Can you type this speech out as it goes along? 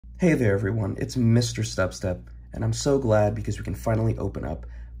Hey there everyone, it's MisterStubstep, and I'm so glad because we can finally open up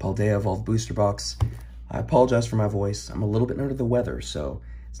Paldea Evolved Booster Box. I apologize for my voice. I'm a little bit under the weather, so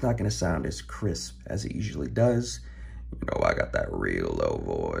it's not going to sound as crisp as it usually does. You know, I got that real low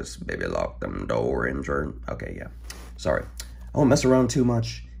voice. Baby, lock them door and turn. Okay, yeah. Sorry. I won't mess around too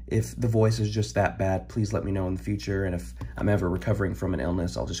much. If the voice is just that bad, please let me know in the future. And if I'm ever recovering from an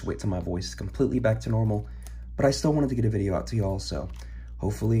illness, I'll just wait till my voice is completely back to normal. But I still wanted to get a video out to y'all, so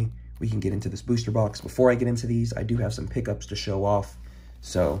hopefully we can get into this booster box. Before I get into these, I do have some pickups to show off.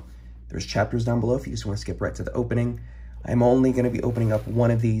 So there's chapters down below if you just want to skip right to the opening. I'm only going to be opening up one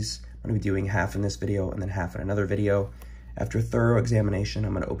of these. I'm going to be doing half in this video and then half in another video. After a thorough examination,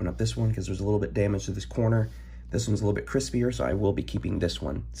 I'm going to open up this one because there's a little bit damage to this corner. This one's a little bit crispier, so I will be keeping this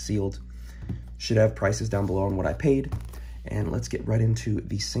one sealed. Should have prices down below on what I paid. And let's get right into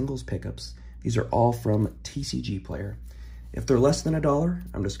the singles pickups. These are all from TCG Player. If they're less than $1,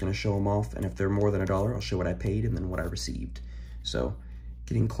 I'm just going to show them off. And if they're more than $1, I'll show what I paid and then what I received. So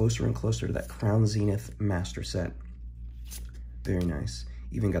getting closer and closer to that Crown Zenith Master Set. Very nice.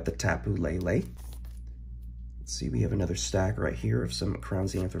 Even got the Tapu Lele. Let's see, we have another stack right here of some Crown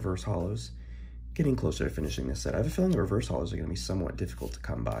Zenith Reverse Holos. Getting closer to finishing this set. I have a feeling the Reverse Holos are going to be somewhat difficult to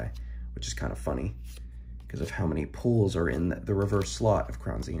come by, which is kind of funny because of how many pulls are in the reverse slot of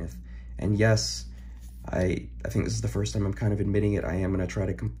Crown Zenith. And yes, I think this is the first time I'm kind of admitting it. I am going to try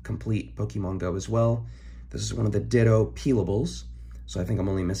to complete Pokemon Go as well. This is one of the Ditto Peelables, so I think I'm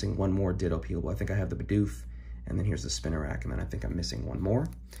only missing one more Ditto Peelable. I think I have the Bidoof, and then here's the Spinarak, and then I think I'm missing one more.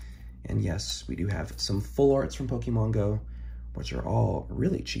 And yes, we do have some full arts from Pokemon Go, which are all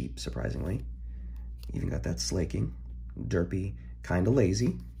really cheap, surprisingly. Even got that Slaking, Derpy, Kinda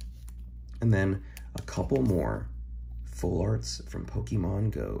Lazy, and then a couple more full arts from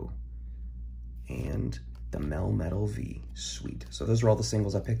Pokemon Go. And the Melmetal V. Sweet. So those are all the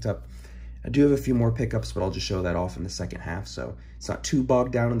singles I picked up. I do have a few more pickups, but I'll just show that off in the second half, so it's not too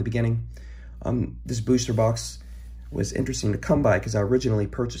bogged down in the beginning. This booster box was interesting to come by because I originally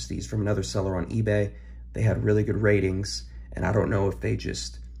purchased these from another seller on eBay. They had really good ratings, and I don't know if they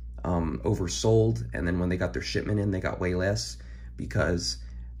just oversold, and then when they got their shipment in, they got way less, because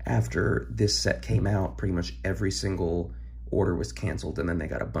after this set came out, pretty much every single order was canceled, and then they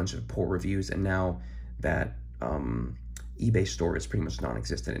got a bunch of poor reviews, and now that eBay store is pretty much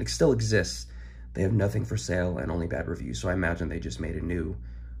non-existent. And it still exists. They have nothing for sale and only bad reviews, so I imagine they just made a new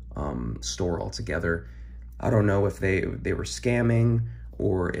store altogether. I don't know if they were scamming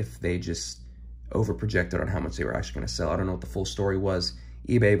or if they just overprojected on how much they were actually going to sell. I don't know what the full story was.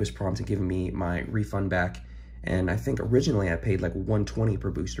 eBay was prompt in giving me my refund back, and I think originally I paid like $120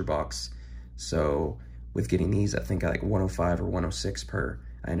 per booster box, so with getting these, I think like $105 or $106 per.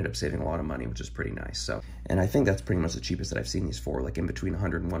 I ended up saving a lot of money, which is pretty nice. So, and I think that's pretty much the cheapest that I've seen these for, like in between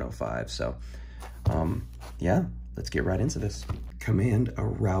 $100 and $105. So, yeah, let's get right into this. Command a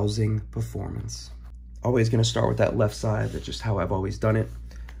rousing performance. Always going to start with that left side. That's just how I've always done it.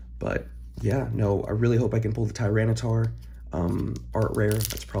 But yeah, no, I really hope I can pull the Tyranitar art rare.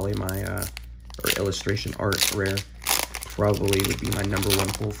 That's probably my, or illustration art rare. Probably would be my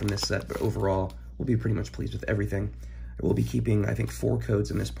 #1 pull from this set, but overall, we'll be pretty much pleased with everything. I will be keeping, I think, 4 codes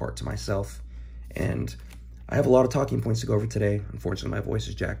in this part to myself, and I have a lot of talking points to go over today. Unfortunately, my voice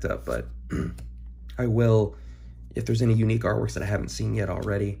is jacked up, but I will, if there's any unique artworks that I haven't seen yet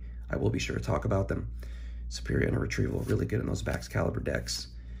already, I will be sure to talk about them. Superior and Retrieval, really good in those Baxcalibur decks.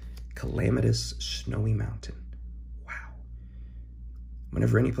 Calamitous Snowy Mountain. Wow.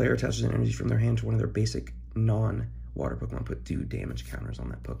 Whenever any player attaches an energy from their hand to one of their basic non-water Pokemon, put 2 damage counters on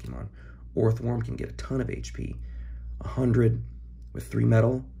that Pokemon. Orthworm can get a ton of HP, 100 with 3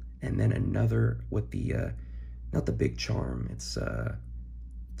 metal, and then another with the, not the big charm, it's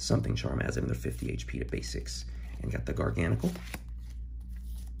something charm, adds another 50 HP to basics, and got the Garganical.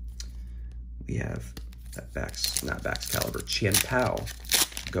 We have that not Baxcalibur, Chien Pao,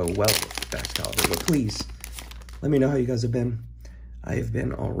 go well with Baxcalibur, but please, let me know how you guys have been. I have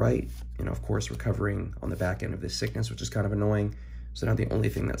been all right, you know, of course, recovering on the back end of this sickness, which is kind of annoying. So now the only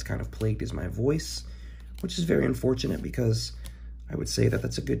thing that's kind of plagued is my voice, which is very unfortunate because I would say that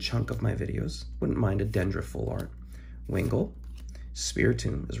that's a good chunk of my videos. Wouldn't mind a Dendra full art. Wingull.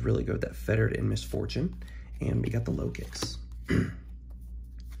 Spiritomb is really good. That Fettered in Misfortune. And we got the low kicks.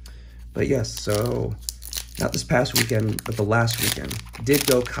 But yes, so not this past weekend, but the last weekend, did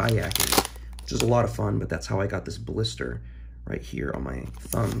go kayaking, which was a lot of fun, but that's how I got this blister right here on my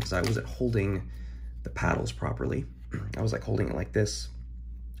thumb because I wasn't holding the paddles properly. I was like holding it like this,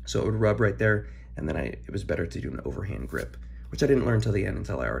 so it would rub right there, and then it was better to do an overhand grip, which I didn't learn till the end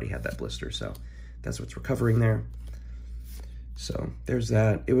until I already had that blister, so that's what's recovering there. So there's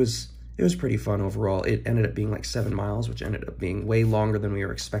that. It was pretty fun overall. It ended up being like 7 miles, which ended up being way longer than we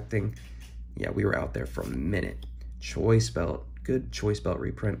were expecting. Yeah, we were out there for a minute. Choice Belt, good Choice Belt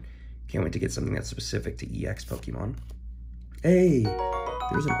reprint. Can't wait to get something that's specific to EX Pokemon. Hey,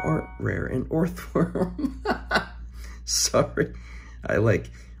 there's an art rare, an Orthworm. Sorry, I like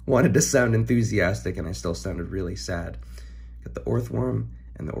wanted to sound enthusiastic and I still sounded really sad. Got the Orthworm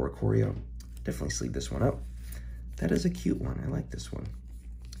and the Oricorio. Definitely sleeve this one up. That is a cute one. I like this one.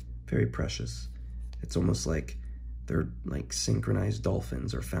 Very precious. It's almost like they're like synchronized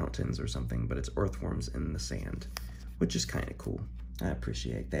dolphins or fountains or something, but it's earthworms in the sand, which is kind of cool. I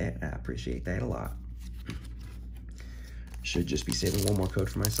appreciate that. I appreciate that a lot. Should just be saving one more code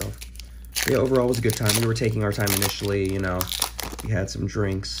for myself. Yeah, overall it was a good time. We were taking our time initially, you know. We had some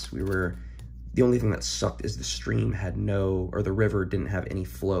drinks. The only thing that sucked is the stream had the river didn't have any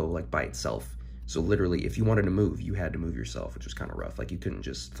flow like by itself. So literally, if you wanted to move, you had to move yourself, which was kind of rough. Like you couldn't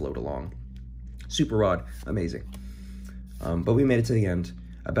just float along. Super rod, amazing. But we made it to the end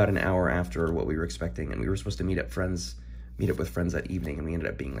about an hour after what we were expecting, and we were supposed to meet up with friends that evening, and we ended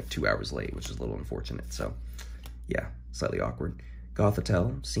up being like 2 hours late, which is a little unfortunate. So yeah, slightly awkward.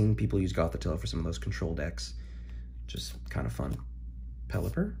 Gothitelle, seeing people use Gothitelle for some of those control decks, just kind of fun.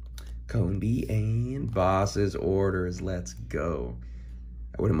 Pelipper, Coneby, and Boss's Orders. Let's go.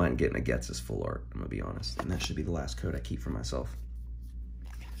 I wouldn't mind getting a Ghetsis full art, I'm gonna be honest. And that should be the last code I keep for myself.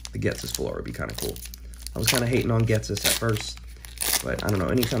 The Ghetsis full art would be kind of cool. I was kind of hating on Ghetsis at first, but I don't know,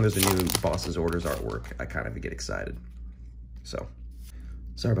 anytime there's a new Boss's Orders artwork, I kind of get excited. So,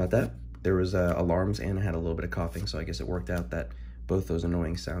 sorry about that. There was alarms and I had a little bit of coughing, so I guess it worked out that both those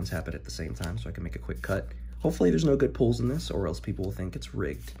annoying sounds happened at the same time, so I can make a quick cut. Hopefully there's no good pulls in this, or else people will think it's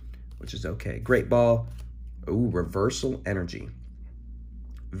rigged, which is okay. Great Ball. Ooh, Reversal Energy.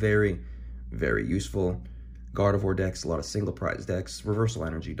 Very, very useful. Gardevoir decks, a lot of single prize decks. Reversal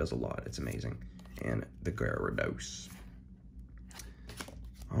Energy does a lot. It's amazing. And the Gyarados.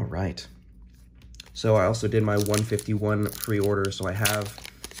 All right. So I also did my 151 pre-order. So I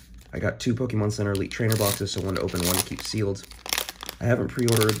got 2 Pokemon Center Elite Trainer boxes, so one to open, one to keep sealed. I haven't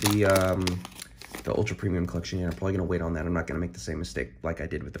pre-ordered the Ultra Premium Collection yet. I'm probably going to wait on that. I'm not going to make the same mistake like I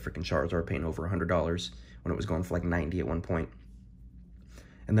did with the freaking Charizard, paying over $100 when it was going for like 90 at one point.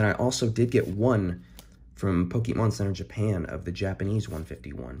 And then I also did get one from Pokemon Center Japan of the Japanese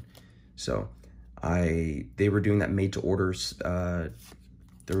 151. So they were doing that made to orders. There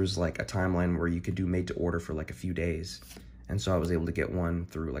was like a timeline where you could do made to order for like a few days. And so I was able to get one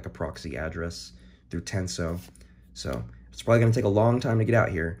through like a proxy address through Tenso. So it's probably going to take a long time to get out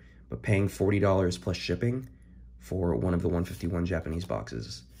here, but paying $40 plus shipping for one of the 151 Japanese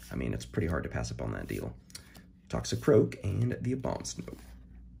boxes, I mean, it's pretty hard to pass up on that deal. Toxicroak and the Abomasnow.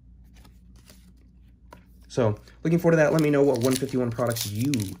 So, looking forward to that. Let me know what 151 products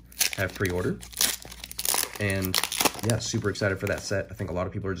you have pre-ordered. And, yeah, super excited for that set. I think a lot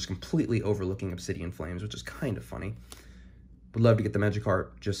of people are just completely overlooking Obsidian Flames, which is kind of funny. Would love to get the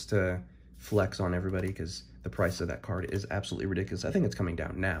Magikarp just to flex on everybody, because the price of that card is absolutely ridiculous. I think it's coming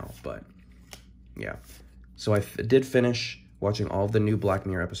down now, but, yeah. So, I did finish watching all of the new Black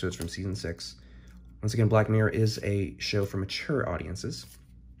Mirror episodes from Season 6. Once again, Black Mirror is a show for mature audiences,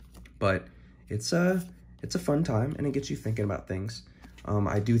 but it's a fun time, and it gets you thinking about things.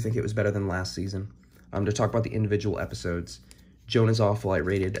 I do think it was better than last season. To talk about the individual episodes, Joan is Awful, I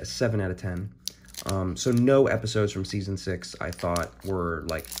rated a 7 out of 10. So no episodes from Season 6 I thought were,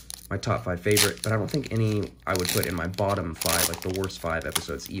 like, my top 5 favorite, but I don't think any I would put in my bottom 5, like the worst 5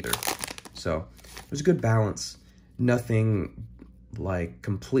 episodes either. So it was a good balance. Nothing, like,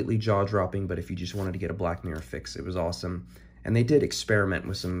 completely jaw-dropping, but if you just wanted to get a Black Mirror fix, it was awesome. And they did experiment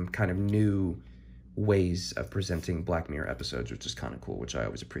with some kind of new ways of presenting Black Mirror episodes, which is kind of cool, which I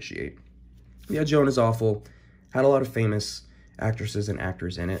always appreciate. Yeah, Joan is Awful. Had a lot of famous actresses and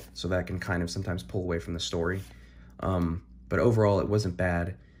actors in it, so that can kind of sometimes pull away from the story. But overall, it wasn't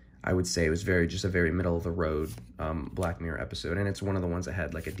bad. I would say it was just a very middle-of-the-road Black Mirror episode, and it's one of the ones that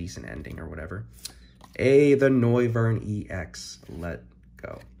had, like, a decent ending or whatever. The Noivern EX. Let's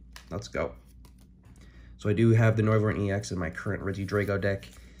go. So I do have the Noivern EX in my current Regidrago deck.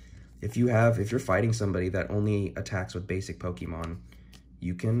 If you're fighting somebody that only attacks with basic Pokemon,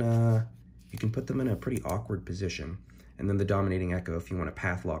 you can put them in a pretty awkward position. And then the Dominating Echo, if you want to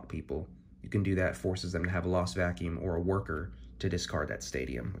path lock people, you can do that. Forces them to have a Lost Vacuum or a Worker to discard that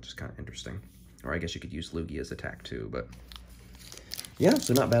Stadium, which is kind of interesting. Or I guess you could use Lugia's attack too, but yeah,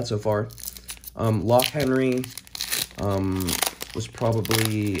 so not bad so far. Lock Henry was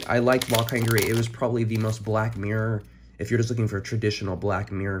probably, I liked Lock Henry. It was probably the most Black Mirror. If you're just looking for a traditional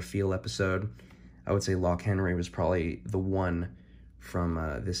Black Mirror feel episode, I would say Lock Henry was probably the one from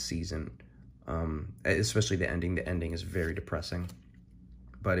this season, especially the ending. The ending is very depressing,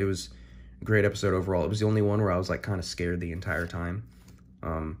 but it was a great episode overall. It was the only one where I was like kind of scared the entire time.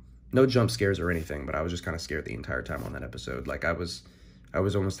 No jump scares or anything, but I was just kind of scared the entire time on that episode. Like I was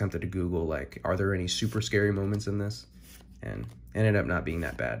almost tempted to Google, like, are there any super scary moments in this? And it ended up not being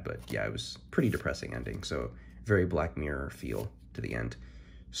that bad, but yeah, it was pretty depressing ending. So very Black Mirror feel to the end.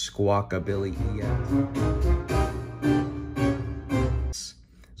 Squawkabilly EX.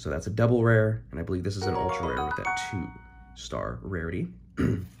 So that's a double rare, and I believe this is an ultra rare with that 2-star rarity.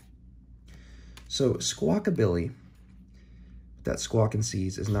 So Squawkabilly, that Squawk and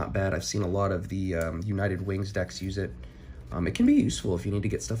Seize is not bad. I've seen a lot of the United Wings decks use it. It can be useful if you need to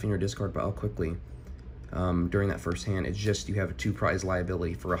get stuff in your discard pile quickly during that first hand. It's just you have a 2-prize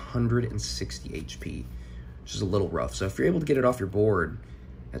liability for 160 HP, which is a little rough. So if you're able to get it off your board,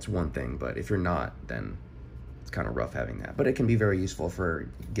 that's one thing. But if you're not, then it's kind of rough having that. But it can be very useful for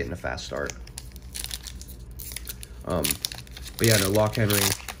getting a fast start. But yeah, no, Lock Henry,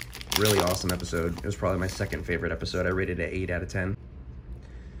 really awesome episode. It was probably my second favorite episode. I rated it 8 out of 10.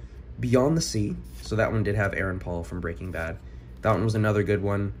 Beyond the Sea. So that one did have Aaron Paul from Breaking Bad. That one was another good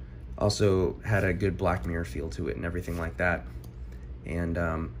one. Also had a good Black Mirror feel to it and everything like that. And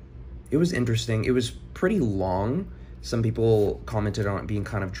it was interesting. It was pretty long. Some people commented on it being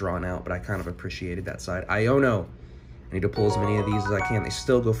kind of drawn out, but I kind of appreciated that side. Iono. I need to pull as many of these as I can. They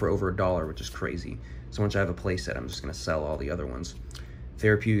still go for over $1, which is crazy. So once I have a playset, I'm just going to sell all the other ones.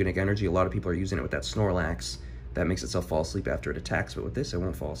 Therapeutic Energy. A lot of people are using it with that Snorlax. That makes itself fall asleep after it attacks, but with this, it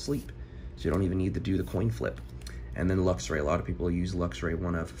won't fall asleep. So you don't even need to do the coin flip. And then Luxray. A lot of people use Luxray.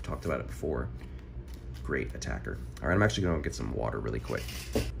 I've talked about it before. Great attacker. All right, I'm actually going to get some water really quick.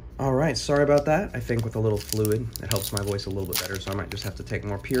 All right, sorry about that. I think with a little fluid, it helps my voice a little bit better, so I might just have to take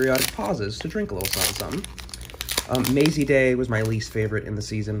more periodic pauses to drink a little something, something. Maisie Day was my least favorite in the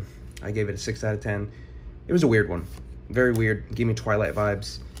season. I gave it a 6 out of 10. It was a weird one. Very weird. It gave me Twilight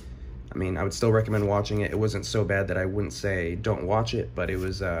vibes. I mean, I would still recommend watching it. It wasn't so bad that I wouldn't say don't watch it, but it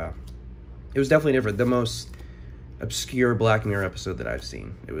was definitely different. The most obscure Black Mirror episode that I've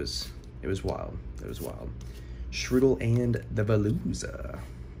seen. It was wild. It was wild. Shroodle and the Veluza.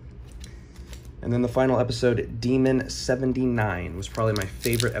 And then the final episode, Demon 79, was probably my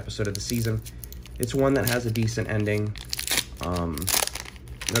favorite episode of the season. It's one that has a decent ending.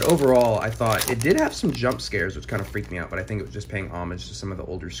 But overall, I thought it did have some jump scares, which kind of freaked me out, but I think it was just paying homage to some of the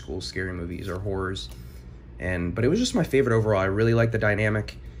older school scary movies or horrors. But it was just my favorite overall. I really liked the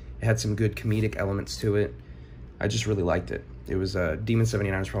dynamic. It had some good comedic elements to it. I just really liked it. It was Demon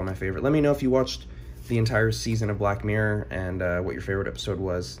 79 was probably my favorite. Let me know if you watched the entire season of Black Mirror and what your favorite episode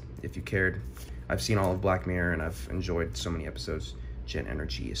was, if you cared. I've seen all of Black Mirror and I've enjoyed so many episodes. Gen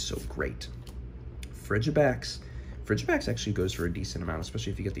Energy is so great. Frigibax. Frigibax actually goes for a decent amount,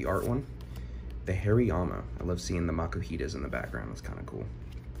 especially if you get the art one. The Hariyama. I love seeing the Makuhitas in the background. That's kind of cool.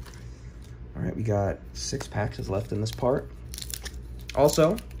 All right, we got 6 packs left in this part.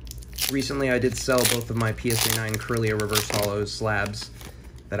 Also, recently I did sell both of my PSA 9 Kirlia Reverse Hollows slabs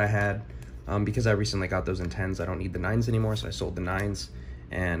that I had because I recently got those in 10s. I don't need the 9s anymore, so I sold the 9s,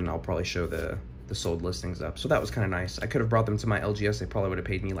 and I'll probably show the sold listings up. So that was kind of nice. I could have brought them to my LGS. They probably would have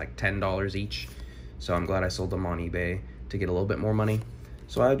paid me like $10 each. So I'm glad I sold them on eBay to get a little bit more money.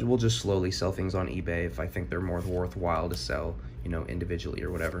 So I will just slowly sell things on eBay if I think they're more worthwhile to sell, you know, individually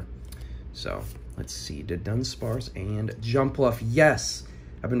or whatever. So let's see, did Dunsparce and Jumpluff. Yes,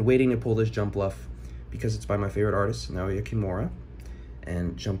 I've been waiting to pull this Jumpluff because it's by my favorite artist, Naoya Kimura.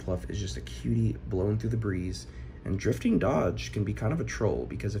 And Jumpluff is just a cutie blowing through the breeze. And Drifting Dodge can be kind of a troll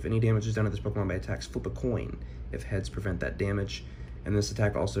because if any damage is done to this Pokemon by attacks, flip a coin if heads prevent that damage. And this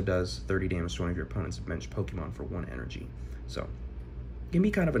attack also does 30 damage to one of your opponent's bench Pokemon for 1 energy. So, it can be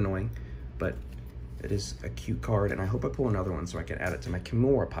kind of annoying, but it is a cute card, and I hope I pull another one so I can add it to my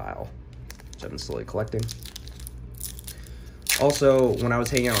Kimura pile, which I've been slowly collecting. Also, when I was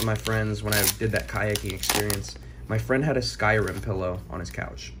hanging out with my friends, when I did that kayaking experience, my friend had a Skyrim pillow on his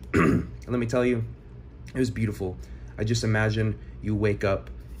couch. And let me tell you, it was beautiful. I just imagine you wake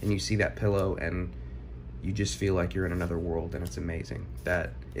up and you see that pillow and you just feel like you're in another world, and it's amazing.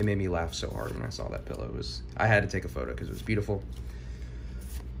 It made me laugh so hard when I saw that pillow. I had to take a photo because it was beautiful.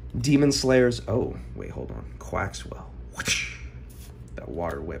 Demon Slayers. Oh, wait, hold on. Quaxwell. Whoosh. That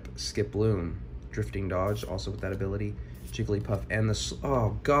Water Whip. Skip Bloom. Drifting Dodge, also with that ability. Jigglypuff and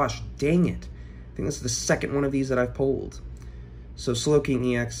oh gosh, dang it. I think this is the second one of these that I've pulled. So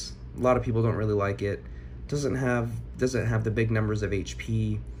Slowking EX, a lot of people don't really like it. Doesn't have the big numbers of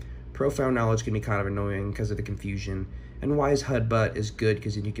HP. Profound Knowledge can be kind of annoying because of the confusion. And Wise Headbutt is good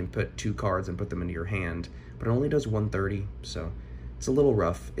because then you can put 2 cards and put them into your hand. But it only does 130, so It's a little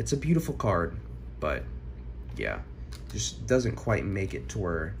rough. It's a beautiful card, but yeah, just doesn't quite make it to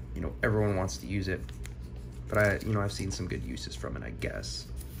where, you know, everyone wants to use it. But I've seen some good uses from it, I guess.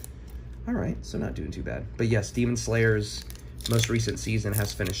 All right, so not doing too bad. But yes, Demon Slayer's most recent season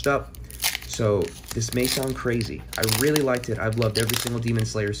has finished up. So this may sound crazy. I really liked it. I've loved every single Demon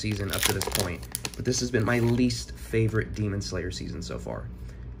Slayer season up to this point. But this has been my least favorite Demon Slayer season so far.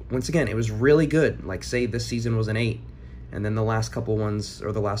 Once again, it was really good. Like, say this season was an 8, and then the last couple ones,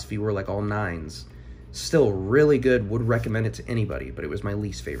 or the last few were like all 9s. Still really good, would recommend it to anybody, but it was my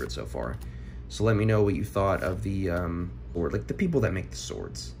least favorite so far. So let me know what you thought of the, or like the people that make the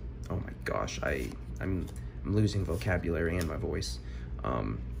swords. Oh my gosh, I'm losing vocabulary and my voice.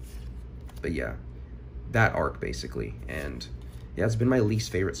 But yeah, that arc basically, and yeah, it's been my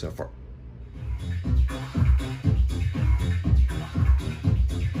least favorite so far.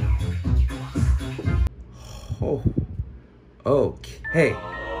 Oh, okay,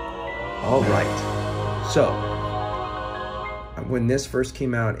 all right. So, when this first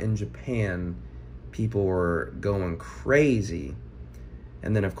came out in Japan, people were going crazy.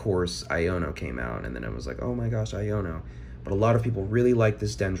 And then, of course, Iono came out, and then it was like, oh my gosh, Iono. But a lot of people really like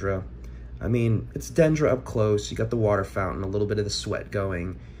this Dendra. I mean, it's Dendra up close. You got the water fountain, a little bit of the sweat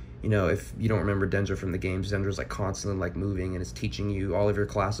going. You know, if you don't remember Dendra from the games, Dendra's like constantly like moving, and it's teaching you all of your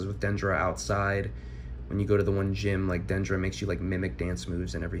classes with Dendra outside. When you go to the one gym, like Dendra makes you like mimic dance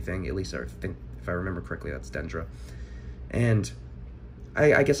moves and everything. At least I think, if I remember correctly, that's Dendra. And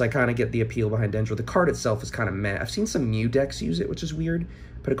I guess I kind of get the appeal behind Dendra. The card itself is kind of meh. I've seen some Mew decks use it, which is weird.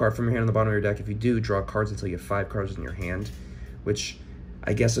 Put a card from your hand on the bottom of your deck. If you do, draw cards until you have 5 cards in your hand, which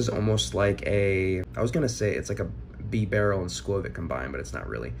I guess is almost like a, I was going to say it's like a B-Barrel and Skwovet combined, but it's not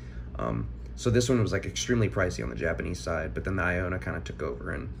really. So this one was like extremely pricey on the Japanese side, but then the Iona kind of took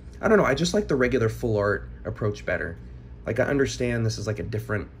over, and I don't know, I just like the regular full art approach better. Like, I understand this is like a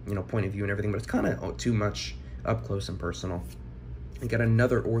different, you know, point of view and everything, but it's kind of too much up close and personal. I got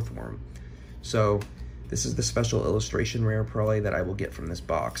another Orthworm. So this is the special illustration rare probably that I will get from this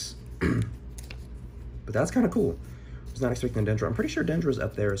box. But that's kind of cool. I was not expecting Dendra. I'm pretty sure Dendra's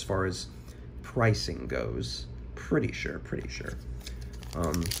up there as far as pricing goes. Pretty sure.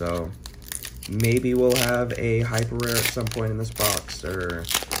 So maybe we'll have a hyper rare at some point in this box, or,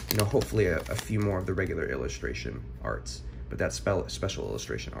 you know, hopefully a few more of the regular illustration arts. But that special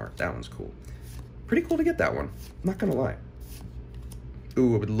illustration art, that one's cool. Pretty cool to get that one, not gonna lie.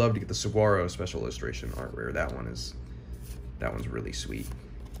 Ooh, I would love to get the Saguaro special illustration art rare. That one's really sweet.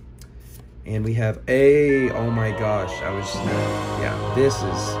 And we have oh my gosh, yeah, this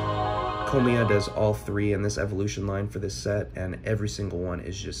is, Komiya does all 3 in this evolution line for this set, and every single one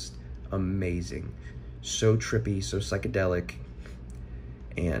is just amazing. So trippy, so psychedelic,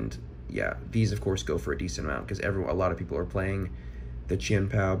 and yeah, these of course go for a decent amount, because a lot of people are playing the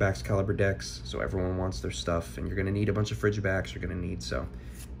Chien-Pao Baxcalibur decks, so everyone wants their stuff, and you're going to need a bunch of Frigibacks, you're going to need, so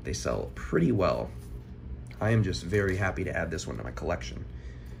they sell pretty well. I am just very happy to add this one to my collection.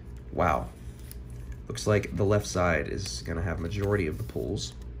 Wow. Looks like the left side is going to have majority of the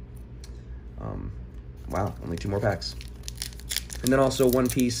pulls. Wow, only 2 more packs. And then also One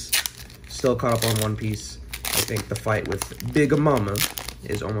Piece, still caught up on One Piece. I think the fight with Big Mama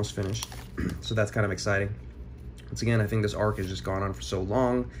is almost finished, so that's kind of exciting. Once again, I think this arc has just gone on for so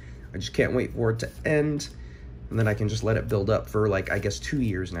long. I just can't wait for it to end, and then I can just let it build up for, like, I guess 2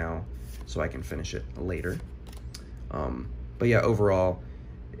 years now, so I can finish it later. But yeah, overall,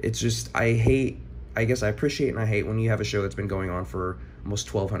 it's just, I guess I appreciate and I hate when you have a show that's been going on for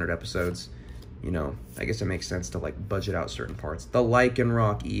almost 1,200 episodes. You know, I guess it makes sense to, like, budget out certain parts. The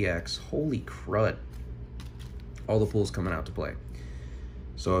Lycanroc EX, holy crud. All the pulls coming out to play.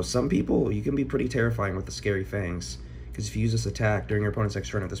 So some people, you can be pretty terrifying with the Scary Fangs, because if you use this attack during your opponent's next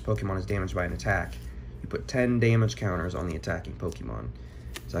turn, if this Pokemon is damaged by an attack, you put 10 damage counters on the attacking Pokemon.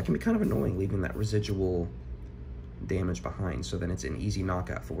 So that can be kind of annoying, leaving that residual damage behind, so then it's an easy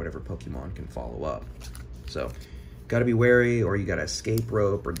knockout for whatever Pokemon can follow up. So, gotta be wary, or you gotta escape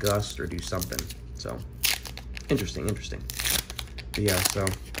rope, or gust, or do something. So, interesting. But yeah, so,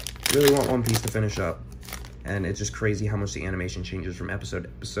 really want One Piece to finish up. And it's just crazy how much the animation changes from episode to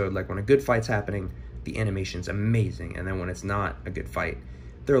episode. Like, when a good fight's happening, the animation's amazing. And then when it's not a good fight,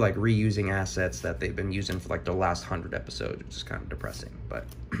 they're, like, reusing assets that they've been using for, like, the last 100 episodes, which is kind of depressing. But,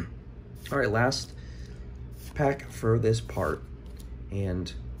 all right, last pack for this part.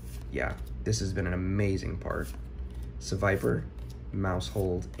 And, yeah, this has been an amazing part. Seviper,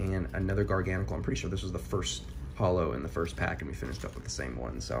 Mousehold, and another Garganacl. I'm pretty sure this was the first holo in the first pack, and we finished up with the same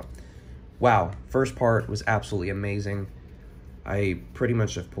one, so... Wow, first part was absolutely amazing. I pretty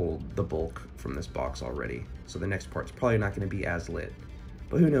much have pulled the bulk from this box already, so the next part's probably not going to be as lit.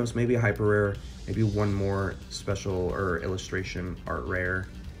 But who knows, maybe a hyper rare, maybe one more special or illustration art rare,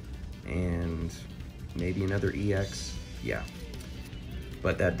 and maybe another EX, yeah.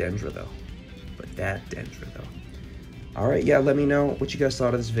 But that Dendra though. Alright, yeah, let me know what you guys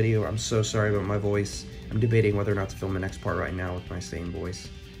thought of this video. I'm so sorry about my voice. I'm debating whether or not to film the next part right now with my same voice.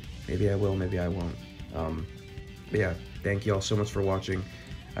 Maybe I will, maybe I won't. But yeah, thank you all so much for watching.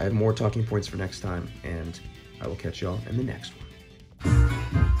 I have more talking points for next time, and I will catch y'all in the next one.